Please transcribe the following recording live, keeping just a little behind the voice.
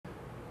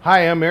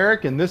Hi, I'm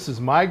Eric and this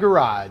is my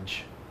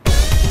garage.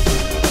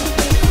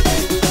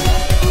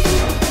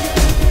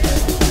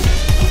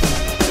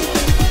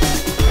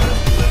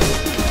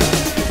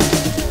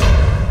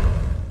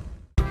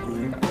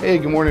 Hey,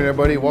 good morning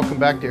everybody. Welcome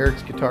back to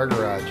Eric's Guitar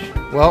Garage.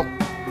 Well,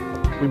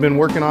 we've been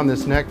working on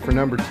this neck for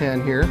number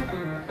 10 here.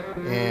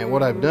 And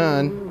what I've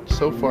done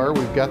so far,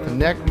 we've got the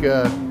neck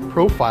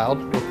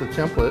profiled with the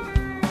template.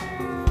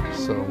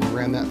 So we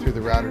ran that through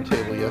the router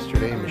table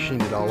yesterday and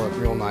machined it all up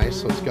real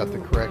nice so it's got the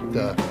correct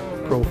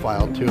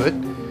profile to it.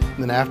 And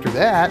then after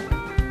that,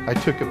 I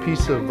took a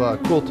piece of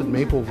quilted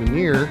maple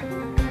veneer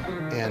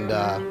and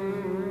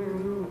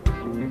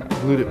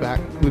glued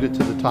it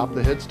to the top of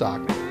the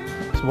headstock.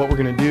 So what we're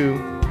going to do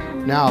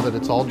now that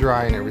it's all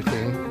dry and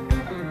everything,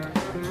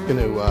 I'm going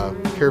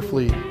to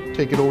carefully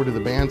take it over to the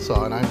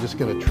bandsaw and I'm just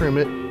going to trim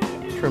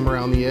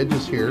around the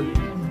edges here.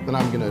 Then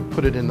I'm going to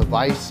put it in the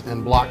vise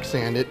and block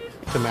sand it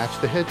to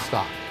match the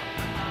headstock.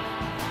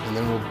 And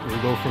then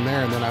we'll go from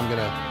there, and then I'm going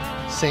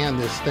to sand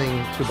this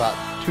thing to about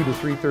 2 to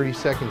 3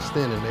 30-seconds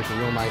thin and make a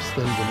real nice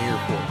thin veneer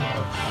for it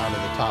out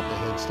of the top of the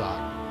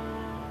headstock.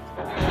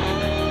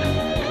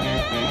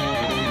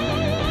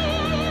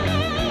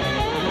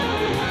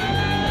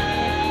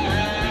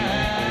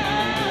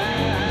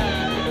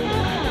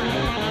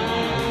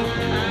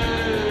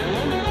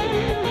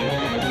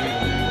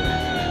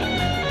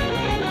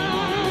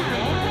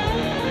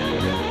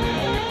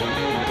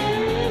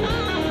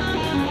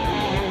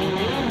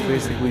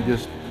 Basically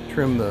just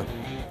trimmed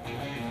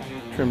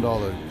all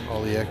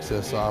the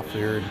excess off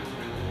there. And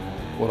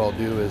what I'll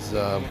do is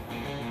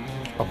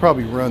I'll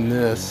probably run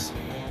this.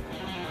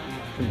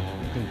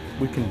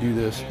 We can do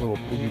this we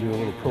can do a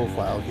little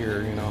profile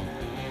here, you know,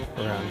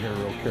 around here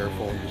real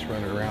careful and just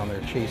run it around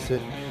there, chase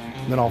it,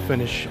 and then I'll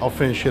finish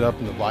it up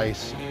in the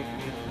vise.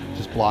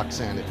 Just block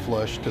sand it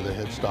flush to the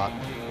headstock.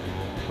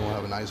 And we'll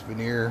have a nice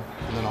veneer,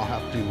 and then I'll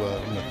have to I'm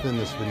gonna thin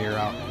this veneer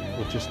out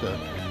with just a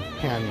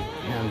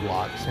sanding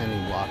block,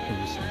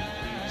 and just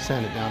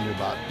sand it down to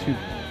about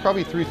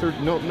probably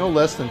no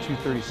less than 2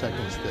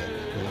 30-seconds thick.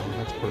 You know,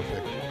 that's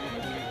perfect.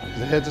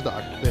 The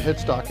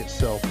headstock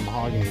itself, the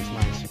mahogany, is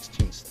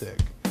 9/16 thick.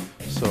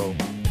 So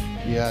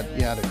you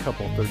add a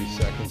couple 30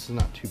 seconds, it's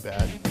not too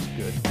bad. It's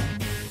good.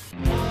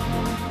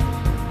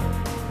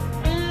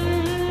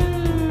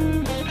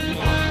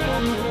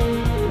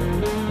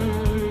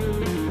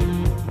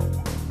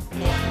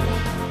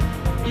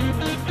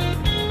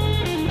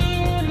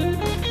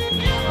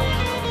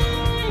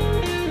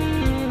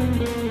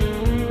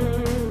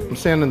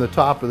 Sanding the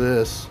top of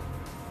this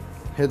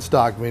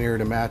headstock veneer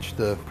to match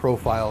the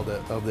profile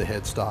of the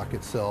headstock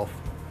itself,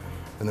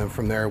 and then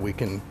from there we're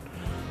going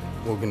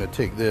to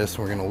take this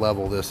and we're going to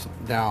level this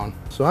down.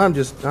 So I'm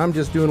just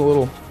doing a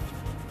little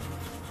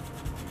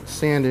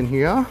sand in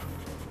here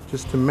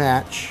just to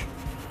match.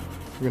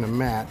 We're going to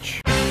match.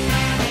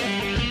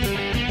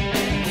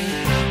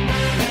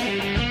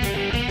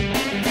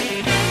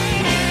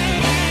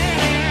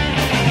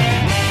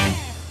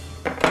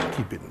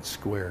 Keep it in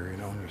square, you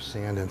know, when you're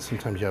sanding.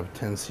 Sometimes you have a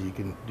tendency you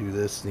can do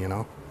this, you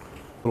know.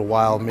 A little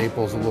wild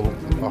maple's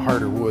a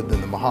harder wood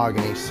than the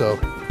mahogany, so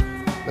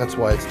that's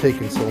why it's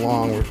taking so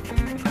long. We're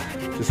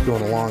just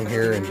going along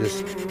here and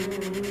just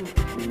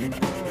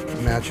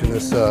matching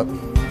this up.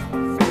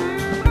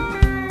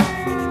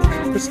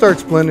 It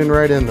starts blending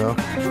right in though.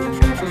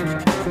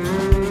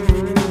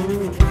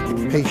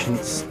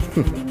 Patience.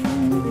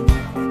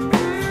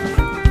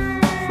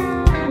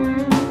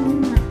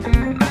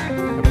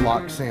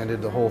 Block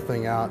sanded the whole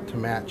thing out to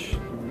match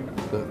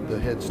the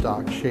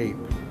headstock shape.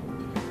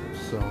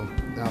 So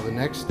now the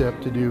next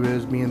step to do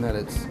is, being that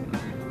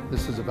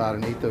this is about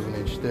 1/8 of an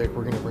inch thick,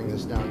 we're going to bring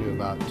this down to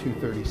about 2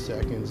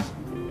 30-seconds,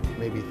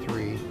 maybe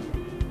 3,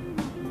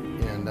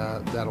 and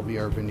that'll be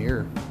our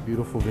veneer.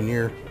 Beautiful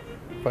veneer.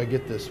 If I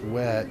get this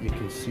wet, you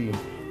can see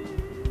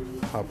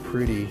how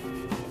pretty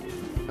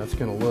that's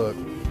going to look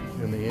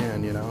in the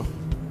end, you know.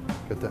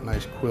 Got that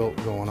nice quilt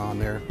going on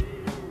there.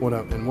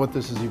 What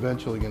this is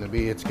eventually going to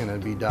be, it's going to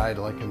be dyed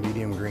like a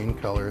medium green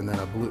color, and then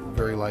a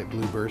very light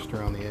blue burst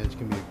around the edge.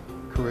 Can be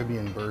a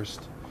Caribbean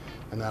burst,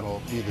 and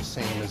that'll be the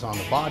same as on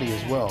the body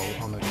as well.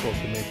 On the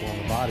quilted maple on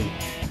the body,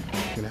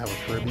 you're going to have a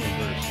Caribbean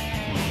burst.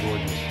 It's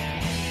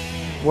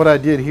gorgeous. What I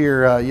did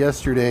here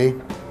yesterday,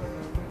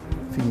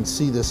 if you can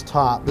see this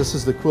top, this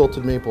is the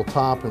quilted maple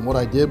top, and what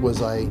I did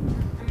was I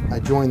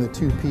joined the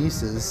two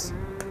pieces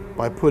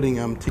by putting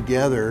them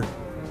together,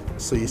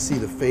 so you see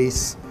the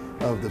face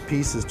of the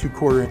pieces. It's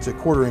a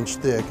quarter inch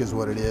thick is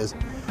what it is.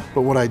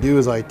 But what I do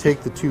is I take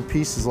the two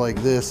pieces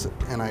like this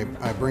and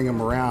I bring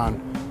them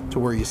around to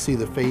where you see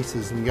the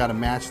faces, and you got to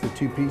match the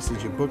two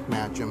pieces. You book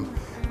match them.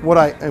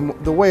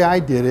 The way I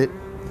did it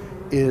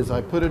is I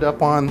put it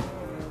up on.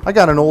 I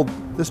got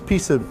this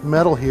piece of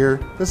metal here.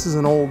 This is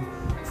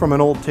from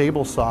an old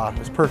table saw.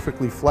 It's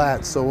perfectly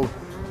flat, so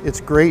it's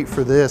great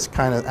for this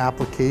kind of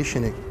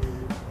application. It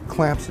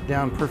clamps it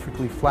down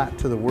perfectly flat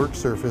to the work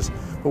surface.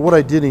 But what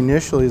I did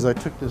initially is I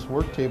took this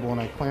work table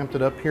and I clamped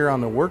it up here on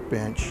the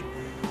workbench,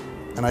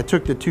 and I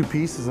took the two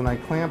pieces and I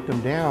clamped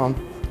them down,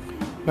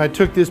 and I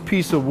took this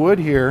piece of wood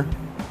here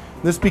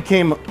This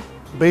became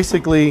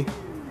basically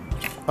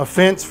a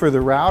fence for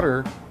the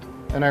router,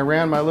 and I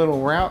ran my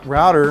little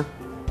router.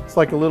 It's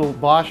like a little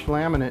Bosch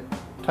laminate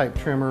type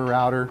trimmer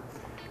router,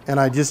 and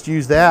I just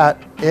used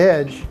that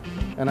edge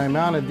and I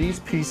mounted these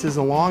pieces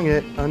along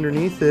it,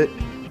 underneath it,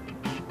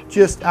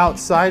 just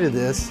outside of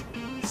this.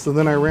 So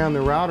then I ran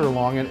the router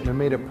along it and it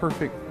made a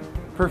perfect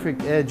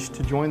edge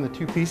to join the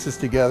two pieces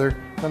together.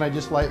 Then I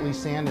just lightly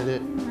sanded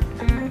it.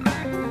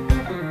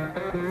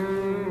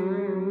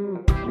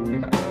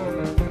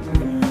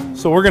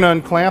 So we're going to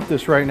unclamp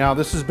this right now.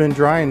 This has been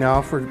drying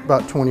now for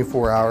about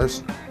 24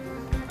 hours.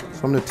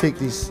 So I'm going to take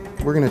these,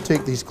 we're going to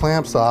take these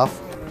clamps off.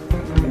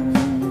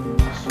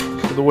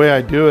 So the way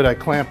I do it, I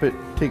clamp it,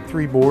 take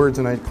 3 boards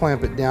and I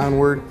clamp it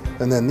downward,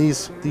 and then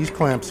these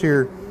clamps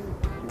here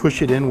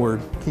push it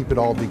inward, keep it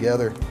all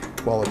together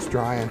while it's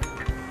drying.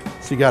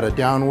 So you got a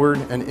downward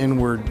and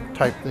inward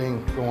type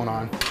thing going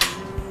on.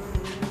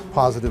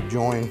 Positive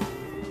join.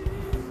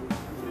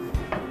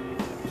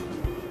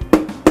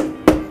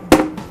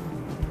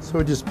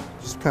 So just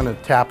kind of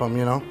tap them,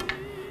 you know.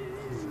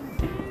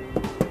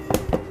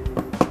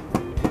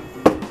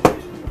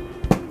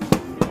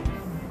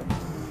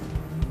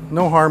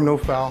 No harm, no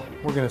foul.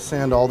 We're gonna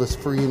sand all this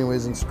free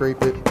anyways and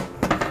scrape it.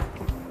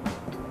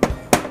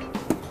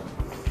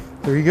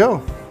 There you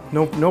go.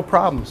 No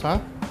problems, huh?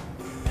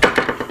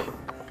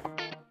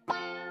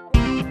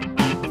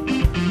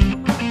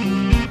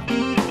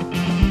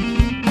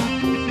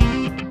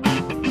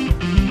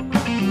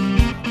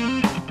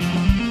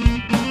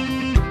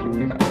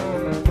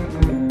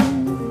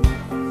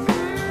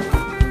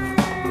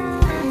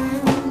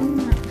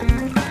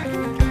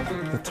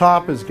 The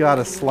top has got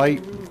a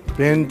slight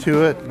bend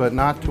to it, but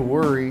not to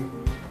worry,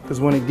 because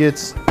when it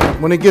gets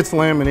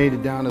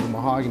laminated down to the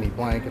mahogany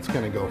blank, it's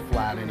going to go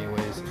flat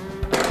anyways.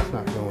 It's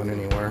not going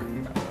anywhere.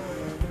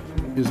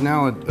 Is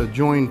now a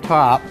joined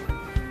top,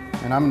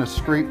 and I'm going to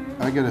scrape.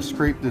 I got to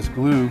scrape this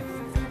glue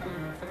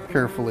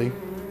carefully.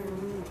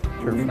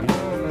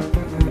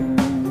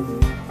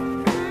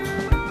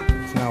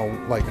 It's now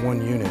like one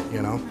unit,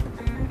 you know.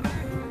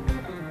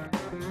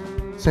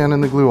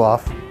 Sanding the glue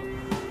off.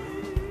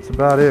 That's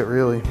about it,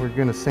 really. We're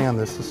going to sand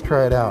this. Let's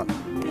try it out.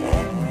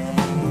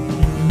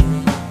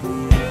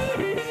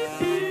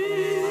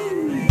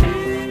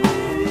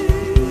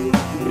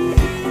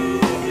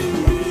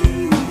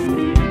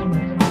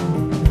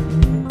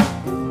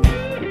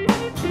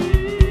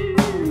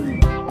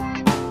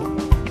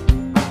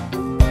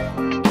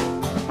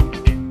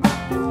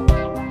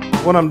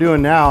 What I'm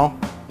doing now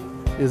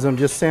is I'm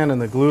just sanding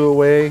the glue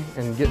away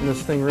and getting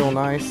this thing real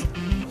nice.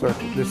 So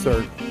this is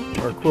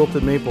our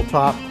quilted maple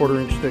top,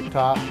 1/4-inch thick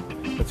top.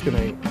 That's going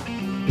to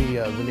be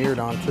veneered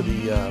onto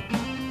the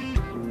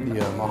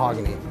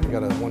mahogany. We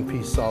got a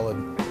 1-piece solid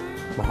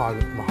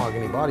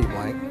mahogany body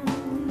blank.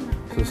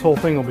 So this whole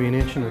thing will be an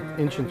inch and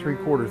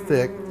 3/4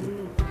 thick.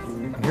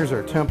 And here's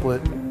our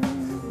template.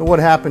 But what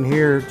happened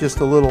here? Just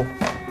a little.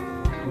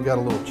 We got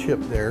a little chip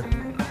there,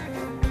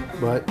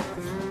 but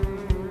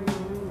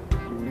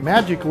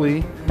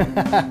magically,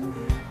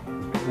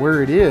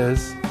 where it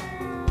is,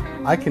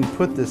 I can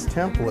put this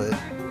template,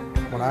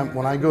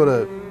 when I go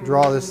to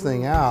draw this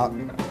thing out,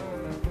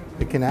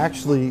 it can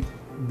actually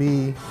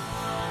be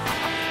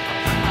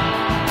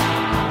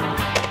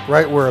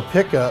right where the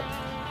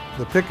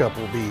pickup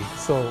will be.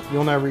 So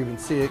you'll never even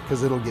see it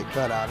because it'll get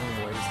cut out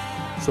anyways.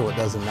 So it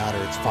doesn't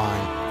matter, it's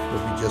fine.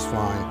 It'll be just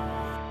fine.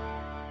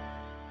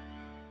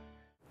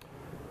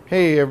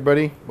 Hey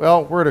everybody,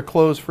 well, we're at a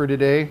close for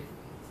today.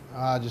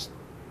 Just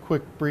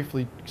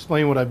briefly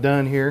explain what I've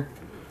done here.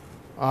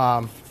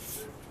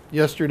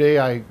 Yesterday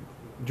I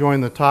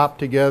joined the top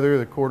together,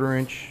 the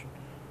 1/4-inch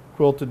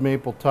quilted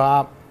maple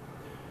top,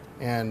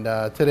 and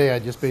today I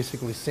just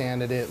basically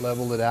sanded it,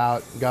 leveled it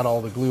out, got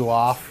all the glue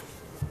off.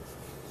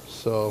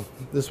 So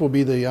this will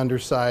be the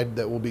underside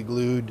that will be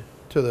glued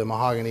to the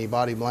mahogany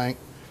body blank.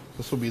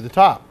 This will be the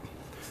top.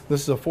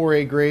 This is a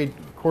 4A grade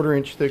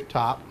 1/4-inch thick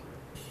top.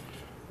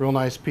 Real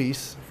nice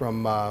piece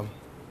from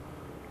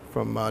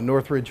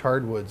Northridge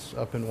Hardwoods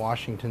up in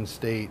Washington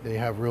State. They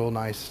have real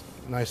nice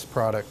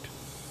product.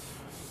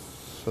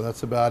 So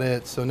that's about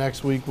it. So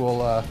next week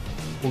we'll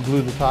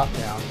glue the top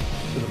down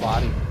to the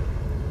body.